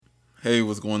Hey,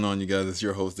 what's going on, you guys? It's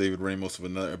your host, David Ramos,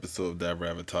 with another episode of That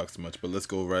Rabbit Talks Too Much. But let's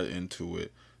go right into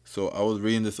it. So, I was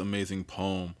reading this amazing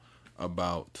poem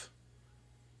about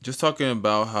just talking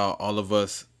about how all of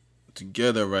us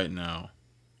together right now,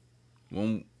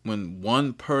 when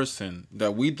one person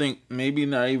that we think maybe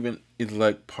not even is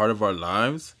like part of our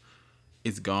lives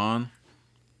is gone,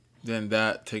 then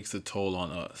that takes a toll on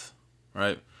us,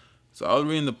 right? So I was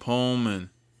reading the poem, and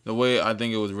the way I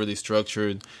think it was really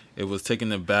structured, it was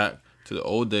taking it back to the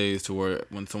old days, to where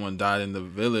when someone died in the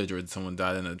village or someone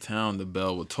died in a town, the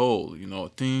bell would toll,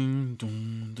 ding,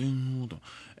 dong, ding, dong,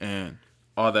 and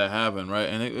all that happened, right?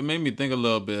 And it made me think a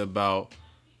little bit about,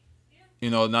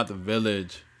 not the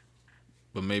village,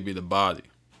 but maybe the body.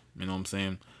 You know what I'm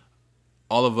saying?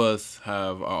 All of us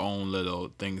have our own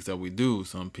little things that we do.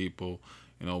 Some people,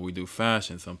 we do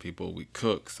fashion. Some people we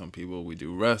cook. Some people we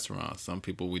do restaurants. Some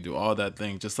people we do all that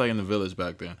thing, just like in the village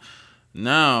back then.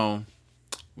 Now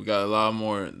we got a lot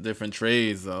more different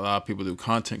trades. A lot of people do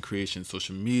content creation,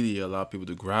 social media. A lot of people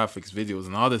do graphics, videos,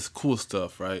 and all this cool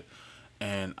stuff, right?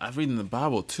 And I read in the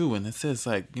Bible too, and it says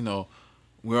like,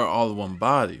 we're all one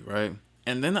body, right?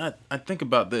 And then I think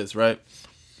about this, right?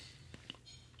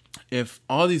 If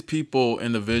all these people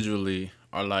individually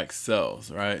are like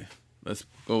cells, right? Let's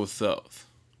go with cells.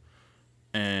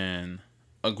 And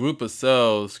a group of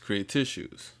cells create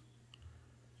tissues.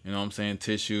 You know what I'm saying?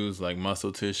 Tissues like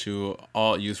muscle tissue,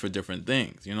 all used for different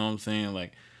things. You know what I'm saying?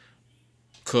 Like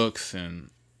cooks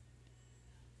and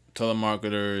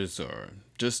telemarketers, or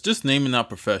just naming out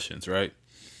professions, right?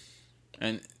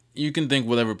 And you can think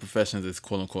whatever professions is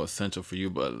quote unquote essential for you,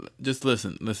 but just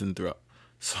listen throughout.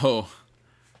 So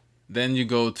then you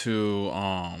go to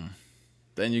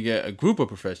then you get a group of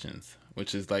professions,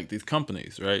 which is like these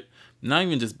companies, right? Not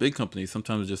even just big companies,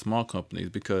 sometimes just small companies,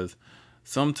 because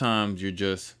sometimes you're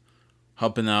just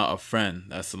helping out a friend.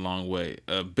 That's a long way.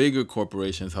 A bigger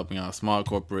corporation is helping out a small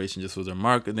corporation just with their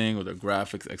marketing or their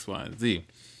graphics, X, Y, and Z.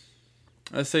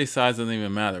 Let's say size doesn't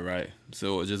even matter, right?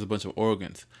 So it's just a bunch of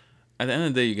organs. At the end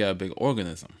of the day, you got a big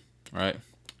organism, right?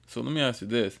 So let me ask you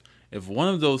this. If one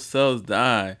of those cells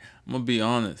die, I'm going to be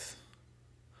honest.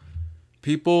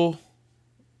 People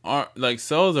are like,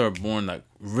 cells are born like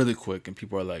really quick, and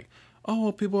people are like, oh,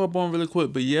 well, people are born really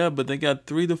quick, but yeah, but they got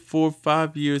 3 to 4,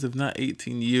 5 years, if not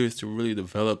 18 years, to really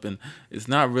develop, and it's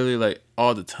not really like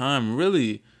all the time.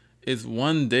 Really, it's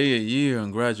one day a year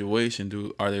on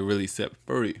graduation. Are they really set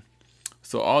free?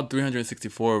 So all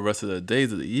 364 rest of the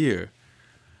days of the year,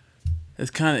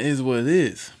 it kind of is what it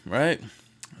is, right?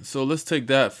 So let's take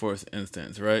that for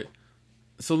instance, right?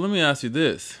 So let me ask you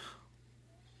this.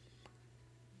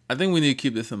 I think we need to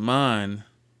keep this in mind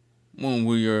when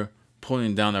we are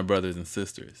pulling down our brothers and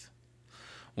sisters.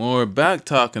 When we're back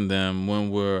talking them,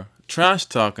 when we're trash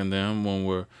talking them, when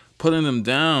we're putting them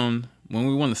down, when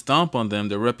we want to stomp on them,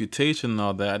 their reputation and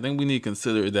all that, I think we need to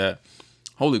consider that,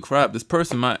 holy crap, this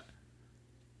person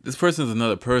is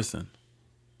another person.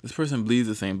 This person bleeds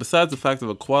the same. Besides the fact of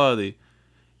equality,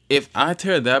 if I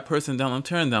tear that person down, I'm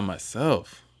tearing down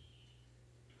myself.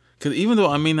 Because even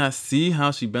though I may not see how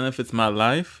she benefits my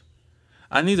life,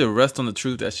 I need to rest on the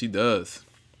truth that she does.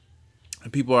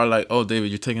 And people are like, oh,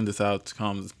 David, you're taking this out to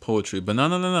come as poetry. But no,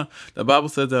 no, no, no. The Bible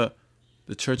says that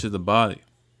the church is a body.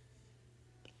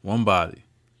 One body.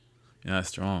 And that's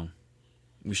strong.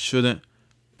 We shouldn't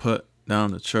put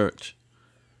down the church.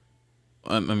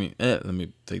 Let me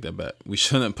take that back. We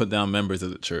shouldn't put down members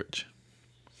of the church.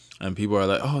 And people are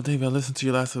like, oh, David, I listened to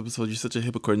your last episode. You're such a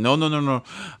hypocrite. No, no, no, no.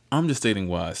 I'm just stating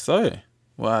what I say,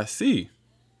 what I see,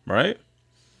 right?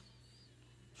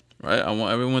 Right? I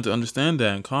want everyone to understand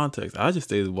that in context. I just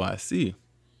stated what I see,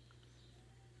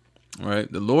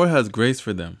 right? The Lord has grace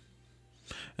for them.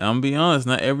 And I'm going to be honest,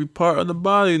 not every part of the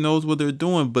body knows what they're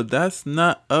doing, but that's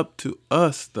not up to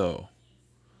us, though,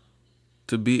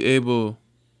 to be able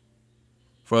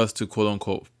for us to quote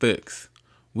unquote fix.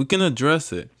 We can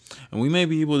address it. And we may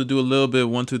be able to do a little bit,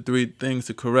 1, 2, 3 things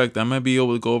to correct. I might be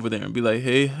able to go over there and be like,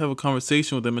 hey, have a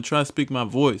conversation with them and try to speak my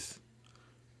voice.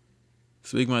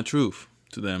 Speak my truth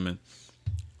to them and,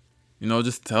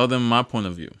 just tell them my point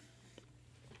of view.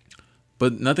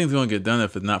 But nothing's going to get done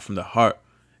if it's not from the heart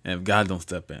and if God don't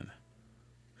step in.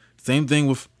 Same thing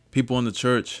with people in the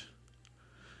church.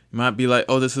 You might be like,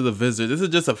 oh, this is a visitor. This is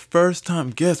just a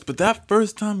first-time guest. But that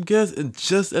first-time guest is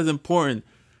just as important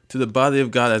to the body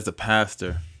of God as the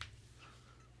pastor.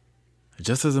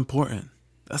 Just as important.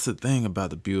 That's the thing about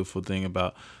the beautiful thing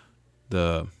about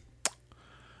the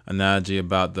analogy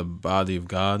about the body of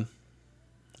God.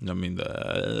 I mean,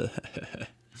 the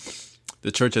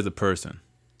church as a person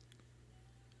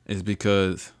is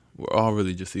because we're all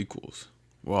really just equals.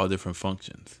 We're all different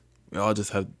functions. We all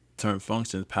just have certain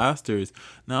functions. Pastors,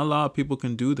 not a lot of people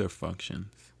can do their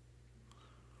functions,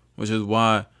 which is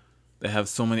why they have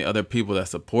so many other people that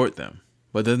support them.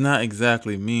 But does not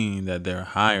exactly mean that they're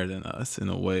higher than us in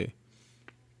a way.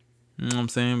 You know what I'm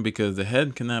saying? Because the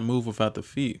head cannot move without the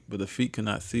feet, but the feet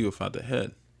cannot see without the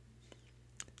head.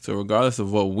 So regardless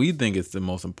of what we think is the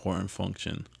most important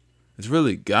function, it's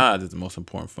really God is the most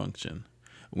important function.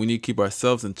 We need to keep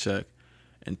ourselves in check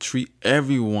and treat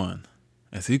everyone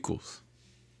as equals.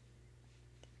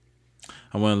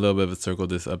 I went a little bit of a circle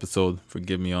this episode.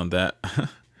 Forgive me on that.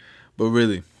 But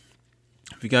really,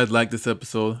 if you guys like this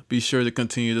episode, be sure to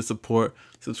continue to support,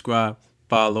 subscribe,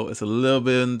 follow. It's a little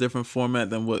bit in a different format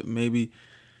than what maybe,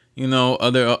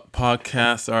 other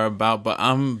podcasts are about. But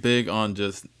I'm big on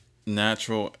just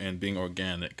natural and being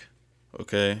organic.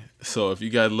 Okay? So if you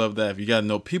guys love that, if you guys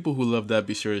know people who love that,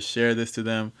 be sure to share this to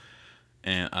them.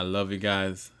 And I love you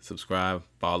guys. Subscribe,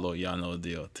 follow. Y'all know the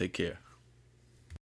deal. Take care.